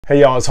Hey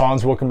y'all, it's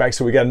Hans. Welcome back.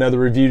 So we got another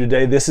review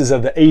today. This is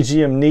of the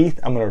AGM Neith.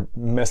 I'm going to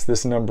mess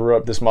this number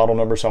up, this model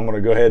number, so I'm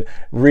going to go ahead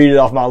and read it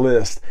off my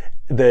list.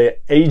 The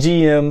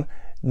AGM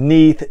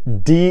Neith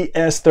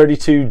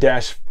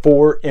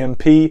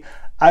DS32-4MP.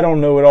 I don't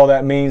know what all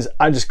that means.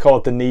 I just call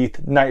it the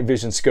Neith night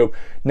vision scope.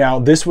 Now,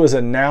 this was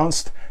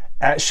announced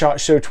at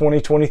SHOT Show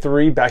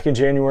 2023 back in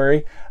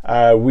January.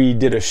 We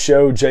did a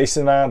show,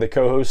 Jason and I, the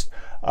co-host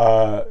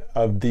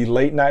of the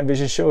Late Night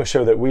Vision Show, a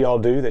show that we all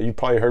do, that you've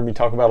probably heard me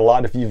talk about a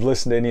lot if you've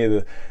listened to any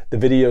of the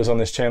videos on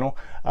this channel.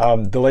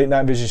 The Late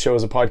Night Vision Show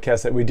is a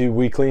podcast that we do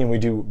weekly, and we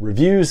do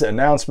reviews,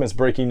 announcements,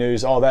 breaking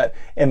news, all that.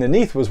 And the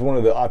Neith was one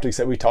of the optics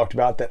that we talked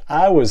about that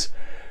I was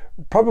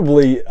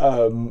probably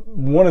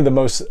one of the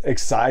most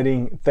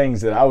exciting things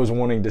that I was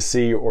wanting to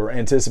see or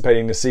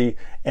anticipating to see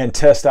and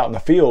test out in the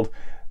field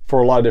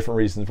for a lot of different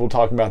reasons. We'll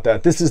talk about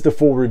that. This is the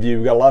full review.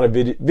 We've got a lot of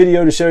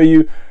video to show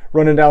you,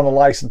 running down the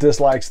likes,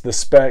 dislikes, the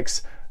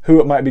specs,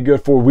 who it might be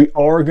good for. We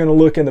are going to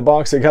look in the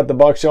box. I got the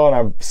box, y'all, and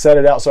I've set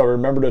it out so I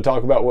remember to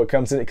talk about what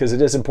comes in it, because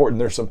it is important.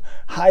 There's some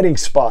hiding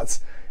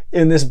spots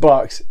in this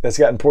box that's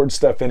got important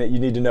stuff in it you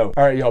need to know.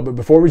 All right, y'all, but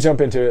before we jump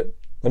into it,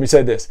 let me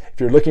say this. If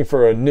you're looking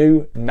for a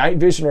new night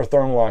vision or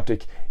thermal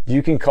optic,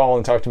 you can call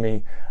and talk to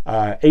me,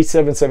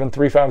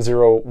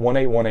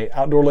 877-350-1818,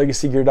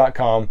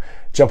 outdoorlegacygear.com.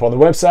 Jump on the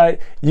website.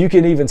 You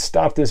can even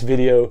stop this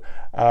video,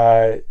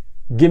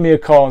 give me a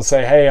call and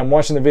say, hey, I'm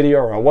watching the video,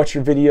 or I watch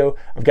your video.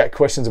 I've got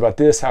questions about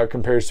this, how it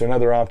compares to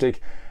another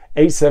optic.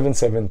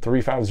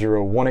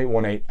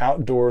 877-350-1818,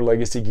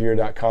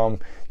 outdoorlegacygear.com. You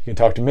can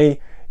talk to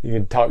me. You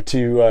can talk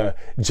to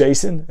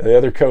Jason, the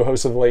other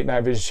co-host of the Late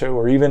Night Vision Show,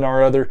 or even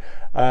our other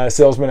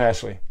salesman,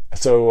 Ashley.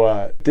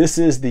 So this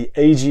is the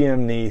AGM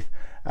Neith.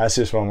 That's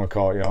just what I'm going to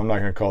call it. I'm not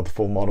going to call it the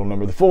full model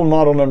number. The full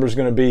model number is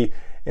going to be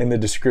in the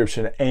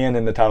description and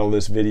in the title of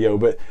this video.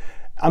 But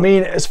I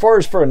mean, as far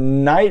as for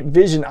night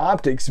vision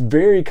optics,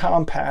 very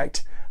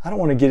compact. I don't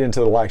want to get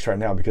into the likes right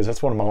now because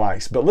that's one of my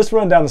likes. But let's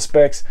run down the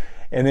specs,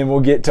 and then we'll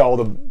get to all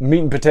the meat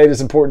and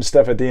potatoes important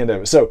stuff at the end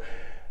of it. So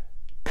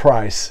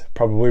price,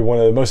 probably one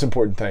of the most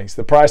important things.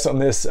 The price on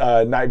this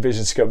night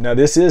vision scope. Now,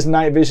 this is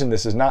night vision.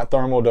 This is not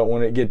thermal. Don't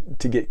want it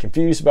to get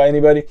confused by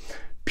anybody.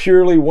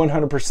 Purely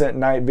 100%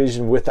 night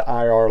vision with the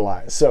IR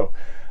light. So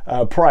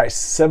price,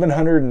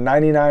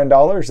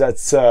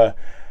 $799.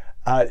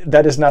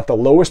 That is not the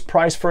lowest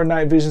price for a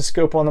night vision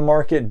scope on the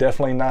market.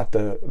 Definitely not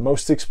the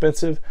most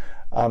expensive.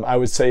 I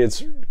would say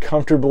it's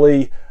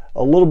comfortably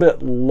a little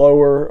bit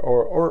lower,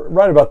 or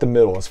right about the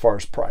middle as far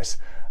as price.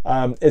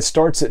 It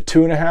starts at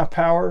 2.5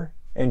 power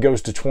and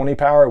goes to 20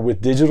 power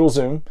with digital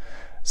zoom,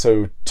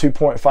 so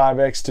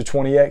 2.5x to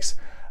 20x.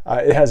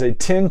 It has a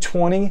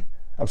 1920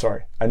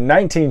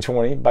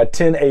 by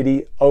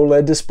 1080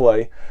 OLED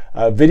display,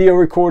 video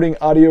recording,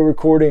 audio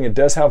recording. It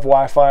does have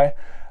Wi-Fi,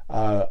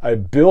 a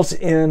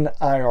built-in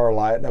IR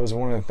light. That was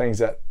one of the things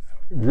that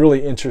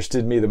really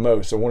interested me the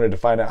most. I wanted to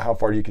find out how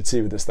far you could see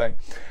with this thing.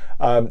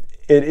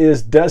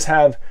 It does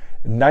have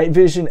night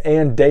vision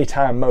and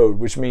daytime mode,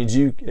 which means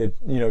you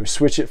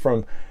switch it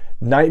from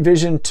night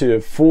vision to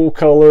full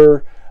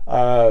color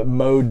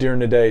mode during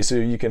the day, so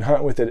you can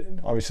hunt with it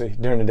obviously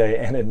during the day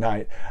and at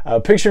night.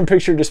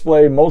 Picture-in-picture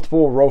display,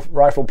 multiple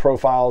rifle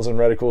profiles and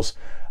reticles.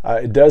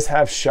 It does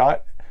have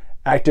shot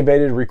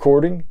activated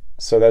recording,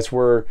 so that's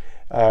where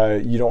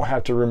you don't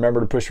have to remember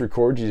to push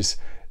record. You just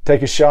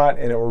take a shot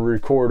and it will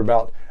record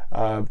about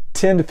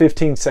 10 to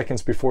 15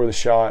 seconds before the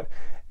shot,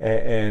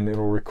 and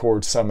it'll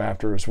record some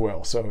after as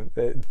well. So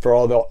for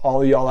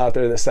all y'all out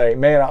there that say,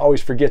 man, I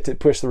always forget to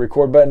push the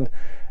record button,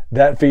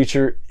 that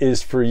feature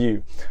is for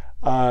you.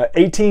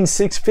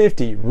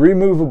 18650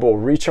 removable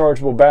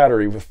rechargeable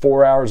battery with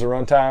 4 hours of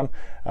runtime.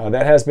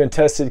 That has been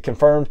tested,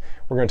 confirmed.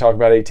 We're going to talk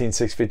about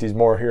 18650s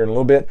more here in a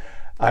little bit.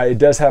 It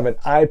does have an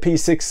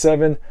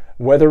IP67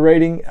 weather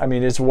rating. I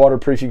mean, it's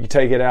waterproof. You can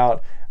take it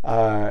out.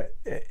 Well,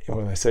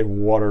 they say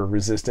water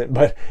resistant,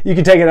 but you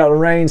can take it out in the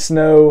rain,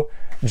 snow,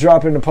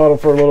 drop in the puddle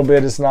for a little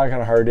bit. It's not going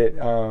to hurt it,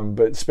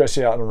 but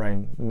especially out in the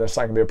rain, that's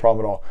not going to be a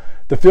problem at all.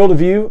 The field of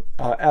view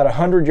at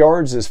 100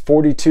 yards is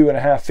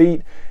 42.5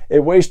 feet.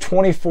 It weighs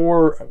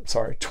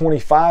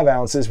 25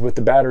 ounces with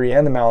the battery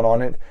and the mount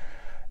on it.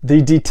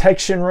 The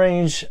detection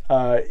range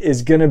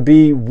is going to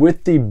be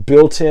with the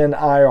built-in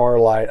IR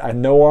light. I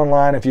know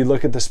online, if you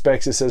look at the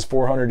specs, it says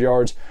 400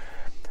 yards.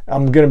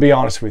 I'm going to be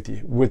honest with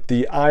you. With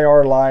the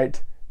IR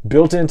light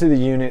built into the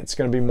unit, it's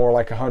going to be more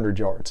like 100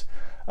 yards.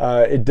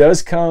 It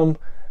does come,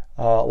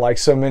 like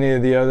so many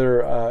of the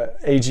other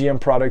AGM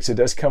products, it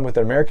does come with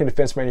an American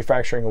Defense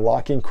Manufacturing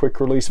locking quick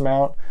release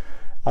mount,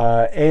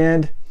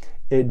 and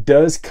it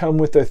does come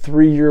with a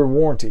 3-year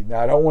warranty. Now,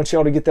 I don't want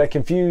y'all to get that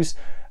confused.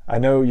 I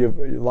know a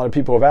lot of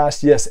people have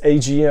asked. Yes,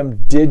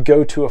 AGM did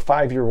go to a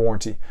 5-year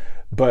warranty,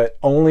 but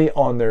only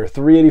on their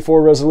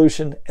 384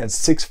 resolution and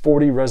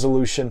 640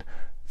 resolution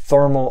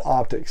thermal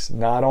optics,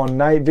 not on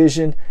night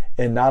vision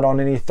and not on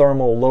any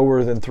thermal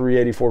lower than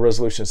 384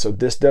 resolution. So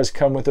this does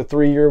come with a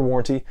 3-year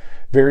warranty,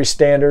 very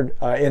standard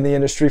in the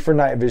industry for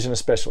night vision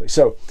especially.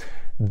 So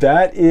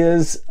that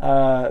is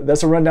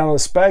that's a rundown of the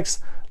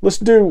specs. let's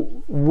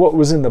do what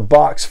was in the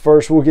box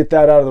first. We'll get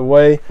that out of the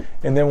way,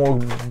 and then we'll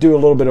do a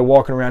little bit of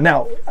walking around.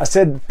 Now, I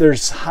said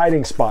there's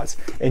hiding spots,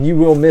 and you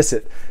will miss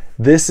it.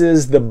 This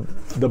is the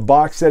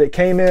box that it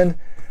came in.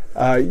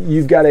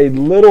 You've got a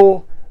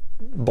little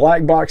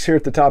black box here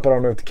at the top. I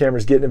don't know if the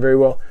camera's getting it very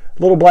well.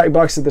 Little black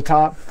box at the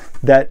top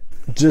that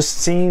just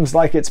seems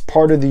like it's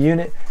part of the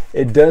unit.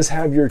 It does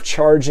have your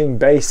charging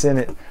base in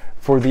it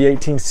for the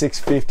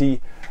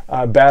 18650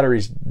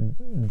 batteries.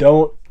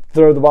 Don't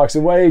throw the box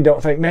away.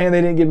 Don't think, man,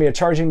 they didn't give me a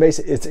charging base.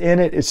 It's in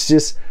it. It's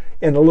just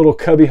in a little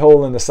cubby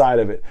hole in the side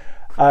of it.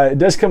 It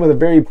does come with a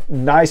very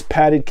nice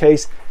padded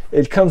case.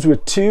 It comes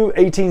with two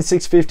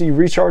 18650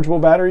 rechargeable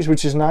batteries,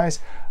 which is nice.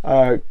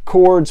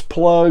 Cords,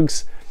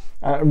 plugs.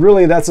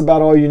 Really, that's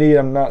about all you need.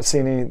 I'm not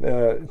seeing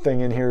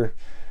anything in here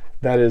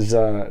that is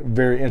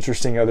very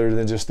interesting other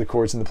than just the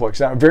cords and the plugs.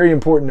 Now, very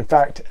important in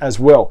fact as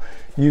well,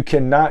 you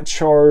cannot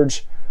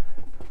charge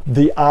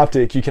the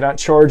optic, you cannot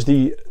charge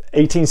the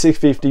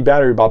 18650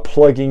 battery by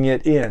plugging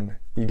it in.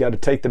 You got to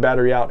take the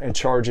battery out and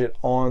charge it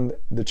on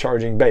the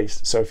charging base.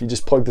 So if you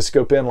just plug the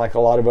scope in like a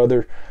lot of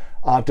other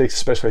optics,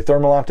 especially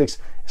thermal optics,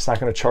 it's not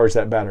going to charge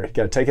that battery. You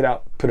got to take it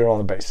out, put it on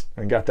the base.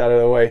 And got that out of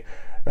the way.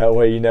 That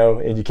way you know,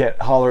 and you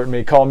can't holler at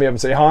me, call me up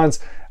and say, Hans,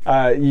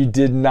 you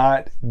did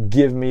not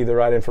give me the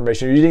right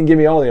information, or you didn't give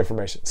me all the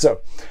information. So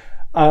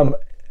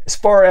as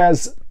far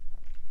as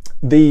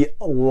the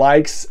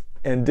likes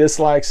and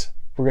dislikes,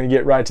 we're going to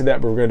get right to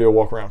that, but we're going to do a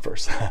walk around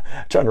first. I'm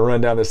trying to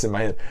run down this in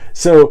my head.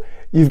 So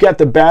you've got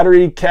the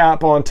battery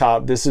cap on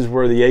top. This is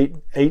where the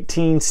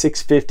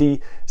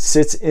 18650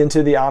 sits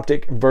into the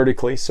optic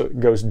vertically. So it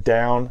goes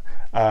down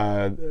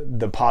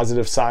the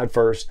positive side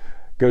first,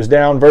 goes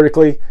down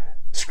vertically,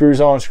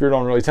 screwed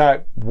on really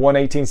tight.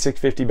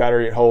 18650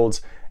 battery it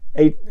holds.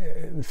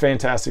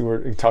 Fantastic. We're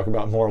going to talk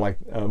about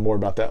more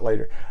about that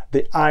later.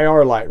 The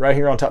IR light right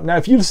here on top. Now,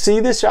 if you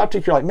see this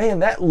optic, you're like, man,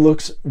 that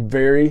looks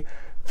very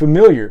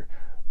familiar.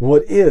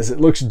 What is?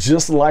 It looks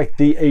just like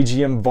the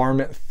AGM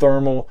Varmint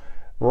thermal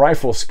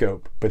rifle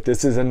scope, but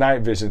this is a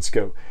night vision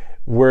scope.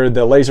 Where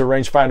the laser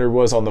rangefinder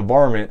was on the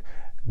Varmint,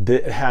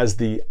 it has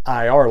the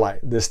IR light.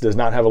 This does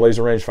not have a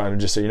laser rangefinder,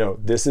 just so you know.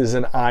 This is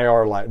an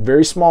IR light.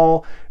 Very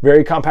small,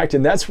 very compact,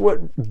 and that's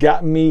what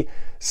got me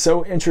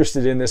so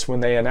interested in this when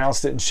they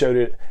announced it and showed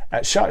it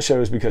at SHOT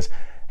Shows, because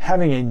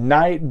having a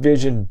night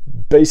vision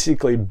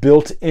basically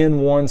built in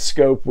one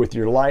scope with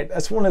your light,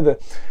 that's one of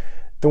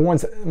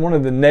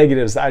the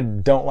negatives I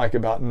don't like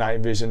about night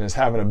vision, is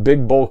having a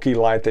big bulky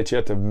light that you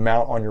have to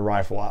mount on your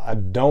rifle. I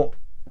don't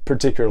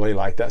particularly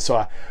like that. So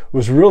I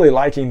was really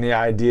liking the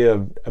idea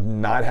of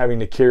not having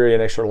to carry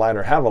an extra light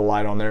or have a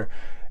light on there.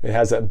 It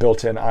has that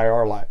built-in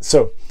IR light.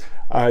 So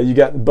you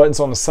got buttons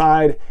on the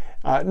side.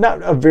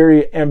 Not a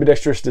very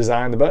ambidextrous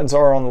design. The buttons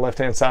are on the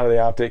left-hand side of the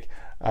optic.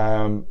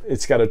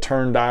 It's got a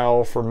turn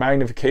dial for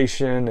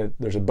magnification.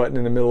 There's a button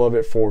in the middle of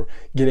it for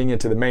getting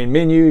into the main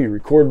menu, your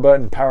record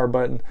button, power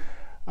button.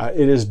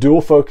 It is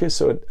dual focus,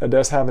 so it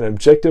does have an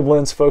objective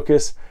lens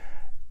focus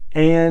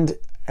and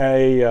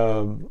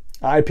a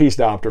eyepiece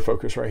diopter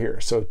focus right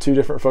here. So two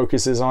different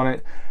focuses on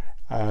it.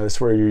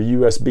 That's where your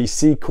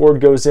USB-C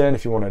cord goes in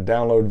if you want to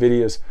download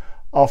videos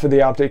off of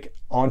the optic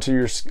onto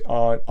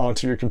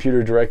your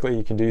computer directly.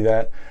 You can do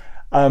that.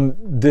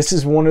 This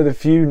is one of the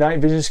few night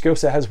vision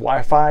scopes that has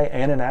Wi-Fi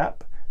and an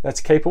app that's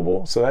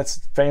capable. So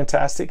that's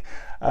fantastic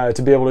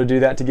to be able to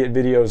do that, to get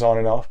videos on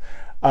and off.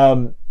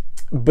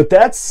 But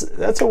that's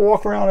a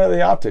walk around of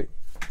the optic.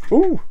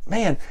 Ooh,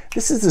 man,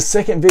 this is the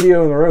second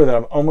video in a row that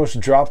I've almost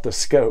dropped the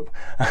scope.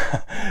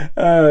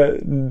 They're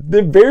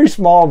very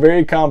small,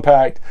 very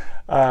compact.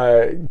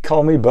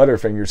 Call me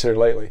Butterfingers here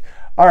lately.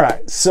 All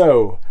right,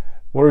 so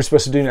what are we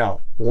supposed to do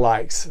now?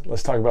 Likes.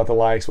 Let's talk about the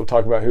likes. We'll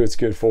talk about who it's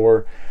good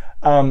for.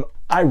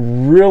 I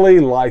really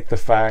like the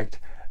fact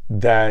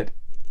that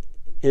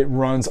it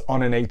runs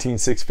on an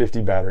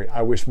 18650 battery.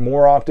 I wish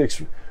more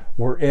optics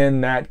were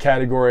in that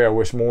category. I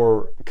wish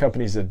more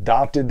companies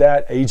adopted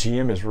that.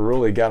 AGM has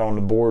really got on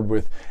the board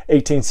with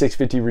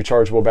 18650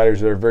 rechargeable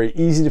batteries that are very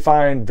easy to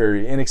find,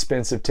 very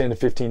inexpensive, $10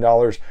 to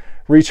 $15,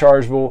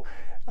 rechargeable.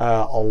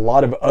 A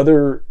lot of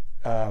other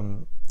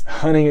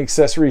hunting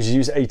accessories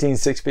use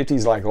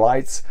 18650s like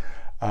lights,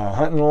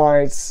 hunting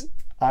lights,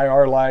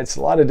 IR lights,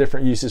 a lot of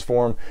different uses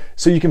for them.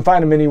 So you can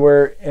find them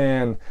anywhere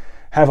and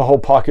have a whole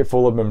pocket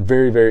full of them,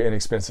 very, very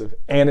inexpensive.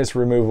 And it's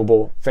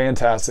removable,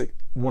 fantastic.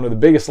 One of the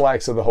biggest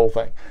likes of the whole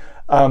thing.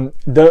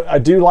 I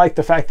do like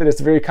the fact that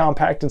it's very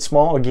compact and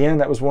small. Again,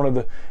 that was one of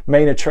the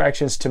main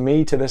attractions to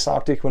me to this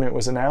optic when it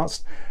was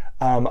announced.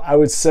 I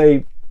would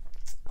say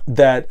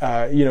that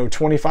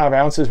 25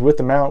 ounces with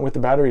the mount, with the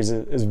batteries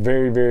is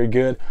very, very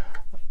good.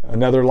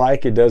 Another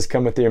like, it does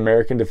come with the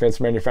American Defense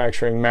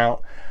Manufacturing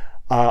mount.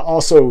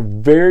 Also,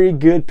 very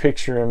good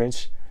picture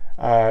image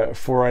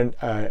for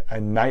a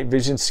night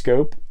vision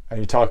scope.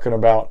 You're talking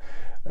about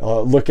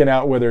looking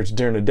out whether it's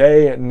during the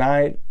day, at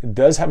night. It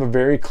does have a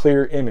very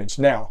clear image.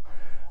 Now,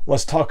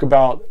 let's talk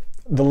about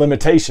the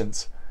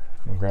limitations.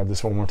 I'm gonna grab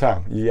this one more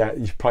time. Yeah,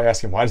 you're probably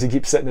asking, why does he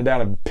keep setting it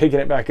down and picking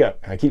it back up?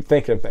 I keep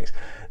thinking of things.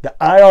 The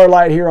IR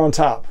light here on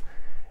top,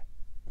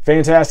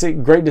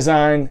 fantastic, great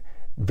design,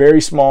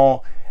 very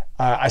small.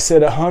 I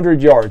said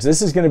 100 yards.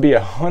 This is going to be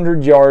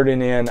 100 yard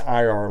and in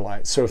IR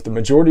light. So if the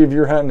majority of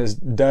your hunting is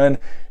done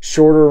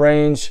shorter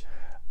range,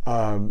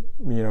 you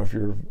know, if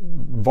you're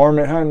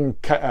varmint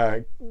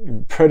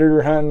hunting,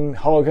 predator hunting,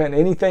 hog hunting,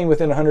 anything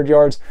within 100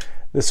 yards,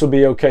 this will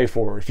be okay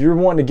for. If you're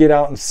wanting to get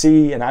out and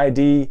see an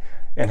ID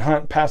and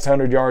hunt past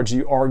 100 yards,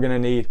 you are going to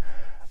need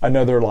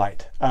another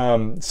light.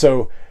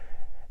 So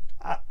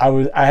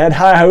I had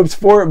high hopes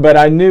for it, but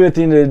I knew at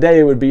the end of the day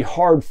it would be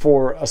hard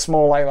for a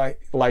small light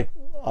like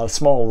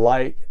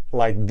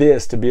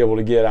this to be able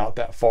to get out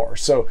that far.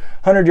 So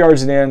 100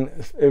 yards and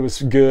in, it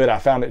was good. I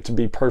found it to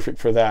be perfect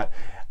for that.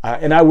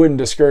 And I wouldn't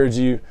discourage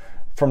you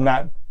from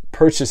not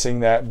purchasing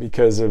that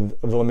because of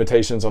the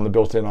limitations on the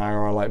built-in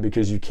IR light,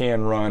 because you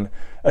can run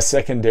a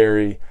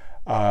secondary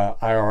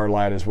IR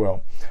light as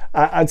well.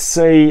 I'd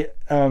say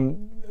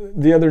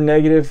the other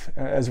negative,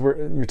 as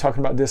you're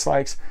talking about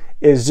dislikes,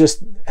 is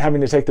just having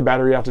to take the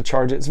battery out to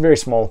charge it. It's a very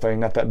small thing,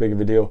 not that big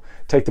of a deal.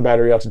 Take the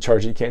battery out to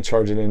charge it. You can't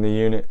charge it in the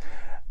unit.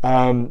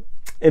 And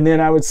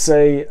then I would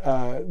say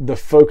the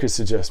focus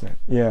adjustment.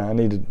 Yeah, I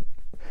need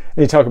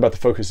to talk about the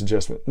focus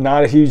adjustment.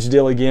 Not a huge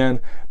deal again,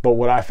 but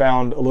what I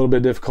found a little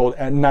bit difficult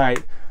at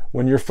night,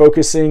 when you're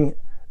focusing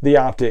the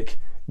optic,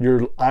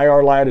 your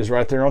IR light is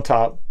right there on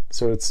top,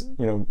 so it's,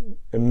 you know,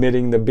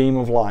 emitting the beam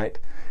of light.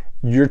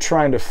 You're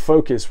trying to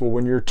focus. Well,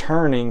 when you're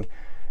turning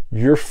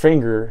your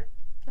finger,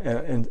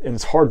 and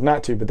it's hard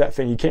not to, but that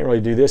thing, you can't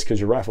really do this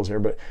because your rifle's here,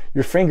 but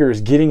your finger is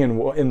getting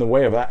in the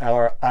way of that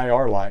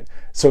IR light.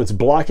 So it's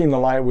blocking the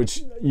light,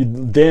 which you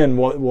then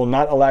will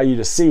not allow you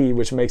to see,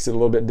 which makes it a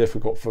little bit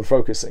difficult for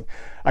focusing.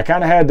 I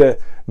kind of had to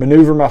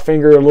maneuver my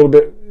finger a little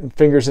bit,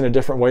 fingers in a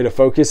different way to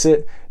focus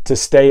it, to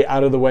stay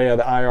out of the way of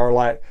the IR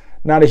light.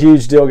 Not a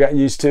huge deal, got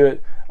used to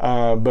it,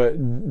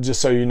 but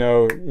just so you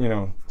know,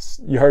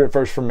 you heard it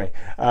first from me.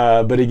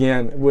 But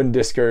again, wouldn't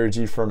discourage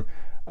you from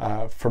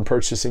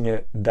purchasing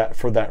it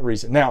for that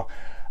reason. Now,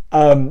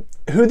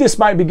 who this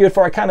might be good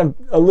for, I kind of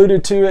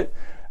alluded to it.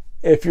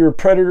 If you're a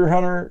predator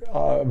hunter,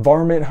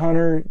 varmint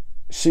hunter,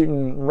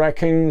 shooting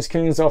raccoons,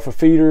 coons off a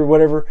feeder,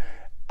 whatever,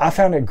 I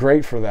found it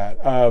great for that.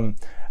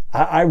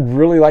 I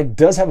really like,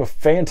 does have a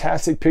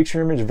fantastic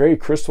picture image, very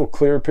crystal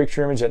clear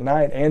picture image at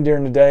night and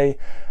during the day.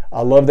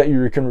 I love that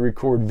you can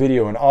record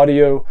video and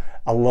audio.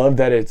 I love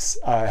that it's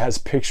has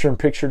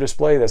picture-in-picture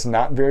display. That's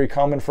not very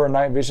common for a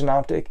night vision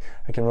optic.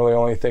 I can really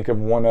only think of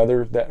one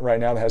other that right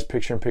now that has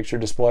picture-in-picture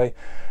display.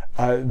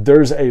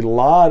 There's a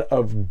lot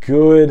of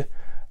good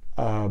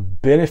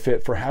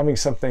benefit for having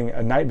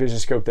a night vision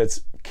scope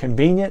that's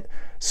convenient,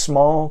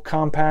 small,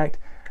 compact,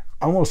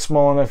 almost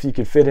small enough you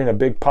could fit in a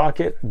big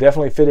pocket,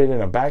 definitely fit it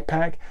in a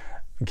backpack.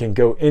 It can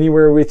go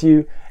anywhere with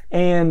you,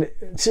 and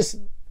it's just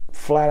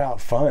flat out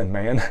fun,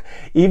 man.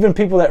 Even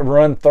people that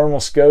run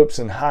thermal scopes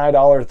and high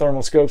dollar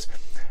thermal scopes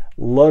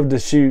love to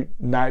shoot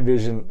night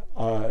vision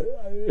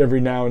every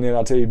now and then,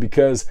 I'll tell you,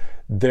 because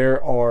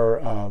there are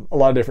a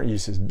lot of different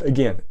uses.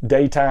 Again,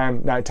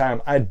 daytime,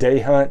 nighttime. I day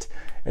hunt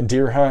and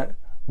deer hunt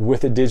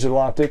with a digital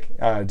optic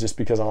just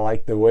because I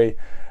like the way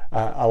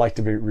I like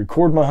to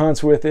record my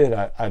hunts with it.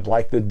 I'd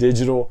like the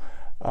digital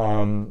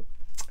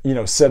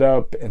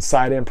setup and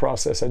sight in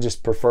process. I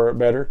just prefer it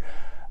better.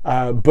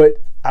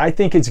 But I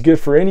think it's good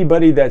for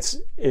anybody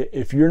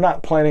if you're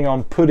not planning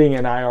on putting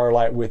an IR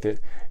light with it,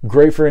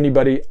 great for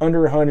anybody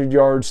under 100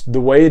 yards the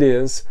way it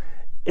is.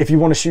 If you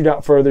want to shoot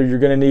out further, you're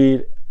going to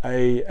need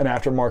an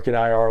aftermarket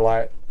IR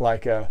light,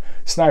 like a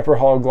Sniper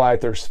Hog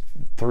light. There's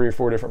 3 or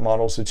 4 different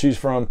models to choose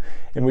from,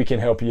 and we can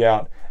help you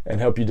out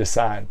and help you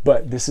decide.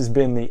 But this has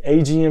been the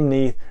AGM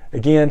Neith.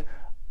 Again,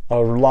 a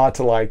lot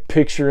to like.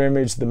 Picture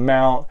image, the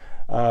mount,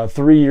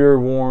 3-year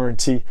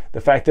warranty,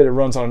 the fact that it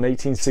runs on an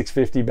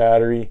 18650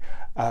 battery.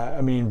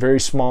 I mean, very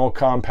small,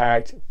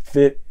 compact,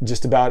 fit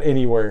just about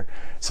anywhere.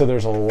 So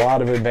there's a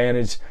lot of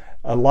advantages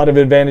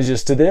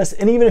to this.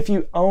 And even if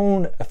you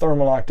own a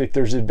thermal optic,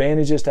 there's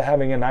advantages to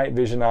having a night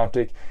vision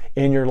optic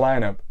in your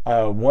lineup.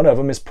 One of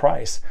them is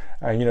price.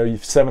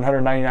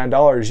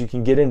 $799, you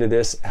can get into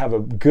this, have a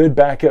good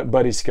backup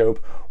buddy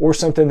scope, or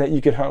something that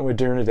you can hunt with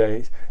during the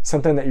day,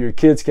 something that your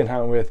kids can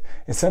hunt with,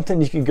 and something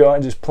you can go out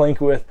and just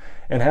plink with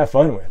and have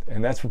fun with.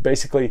 And that's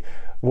basically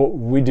what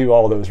we do,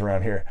 all those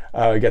around here.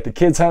 We got the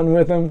kids hunting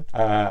with them.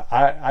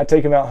 I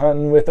take them out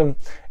hunting with them,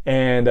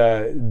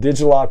 and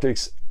digital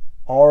optics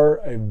are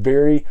a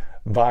very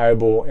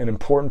viable and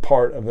important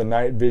part of the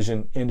night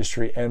vision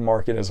industry and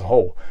market as a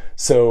whole.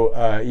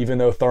 So even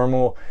though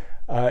thermal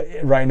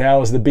right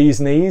now is the bee's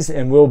knees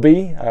and will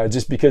be,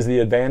 just because of the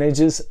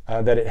advantages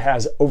that it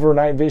has over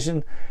night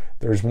vision,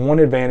 there's one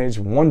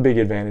big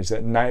advantage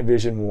that night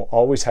vision will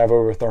always have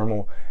over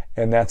thermal,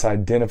 and that's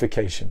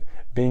identification.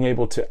 Being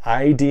able to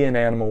ID an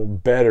animal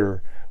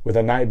better with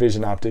a night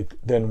vision optic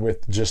than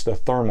with just a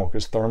thermal,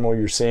 because thermal,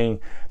 you're seeing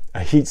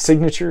a heat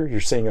signature,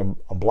 you're seeing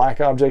a black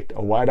object,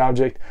 a white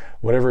object,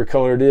 whatever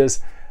color it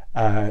is,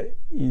 a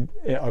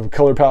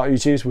color palette you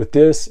choose. With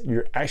this,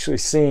 you're actually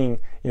seeing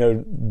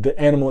the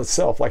animal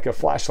itself, like a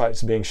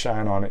flashlight's being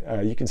shined on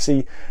it. You can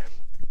see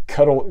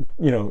you're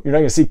not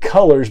going to see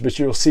colors, but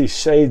you'll see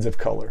shades of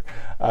color,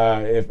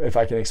 if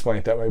I can explain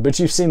it that way. But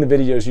you've seen the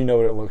videos, you know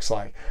what it looks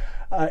like.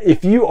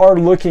 If you are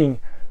looking,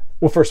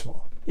 well, first of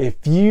all, if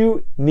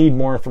you need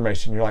more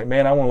information, you're like,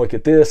 man, I want to look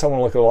at this, I want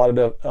to look at a lot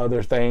of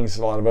other things,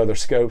 a lot of other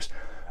scopes,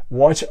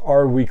 watch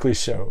our weekly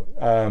show,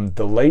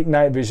 the Late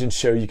Night Vision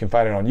Show. You can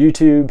find it on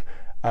YouTube.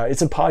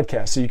 It's a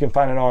podcast, so you can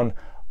find it on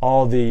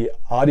all the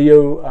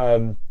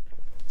audio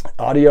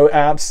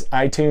apps,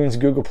 iTunes,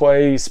 Google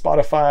Play,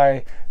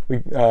 Spotify. We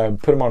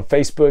put them on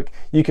Facebook.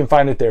 You can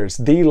find it there. It's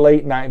The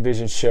Late Night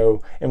Vision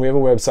Show, and we have a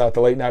website,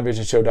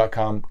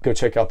 thelatenightVisionShow.com. Go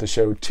check out the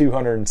show.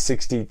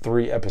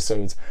 263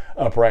 episodes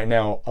up right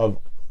now of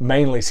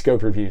mainly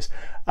scope reviews.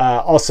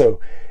 Also,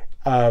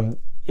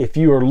 if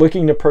you are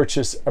looking to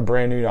purchase a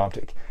brand new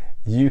optic,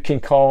 you can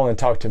call and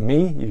talk to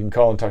me, you can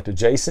call and talk to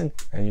Jason,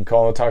 and you can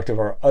call and talk to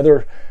our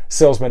other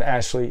salesman,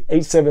 Ashley,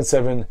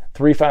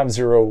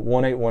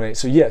 877-350-1818.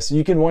 So yes,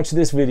 you can watch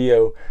this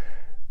video,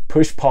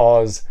 push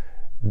pause,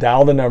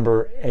 dial the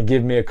number, and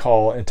give me a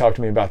call and talk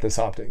to me about this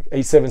optic.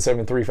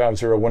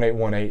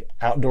 877-350-1818,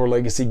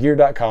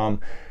 outdoorlegacygear.com.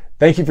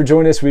 Thank you for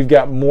joining us. We've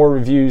got more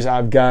reviews.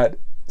 I've got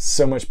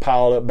so much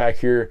piled up back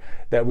here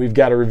that we've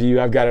got to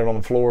review. I've got it on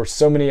the floor.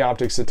 So many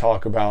optics to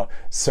talk about,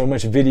 so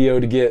much video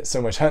to get,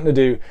 so much hunting to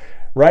do,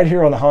 right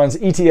here on the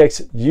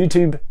HansETX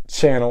YouTube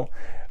channel.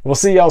 We'll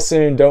see y'all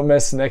soon. Don't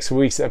miss next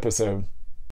week's episode.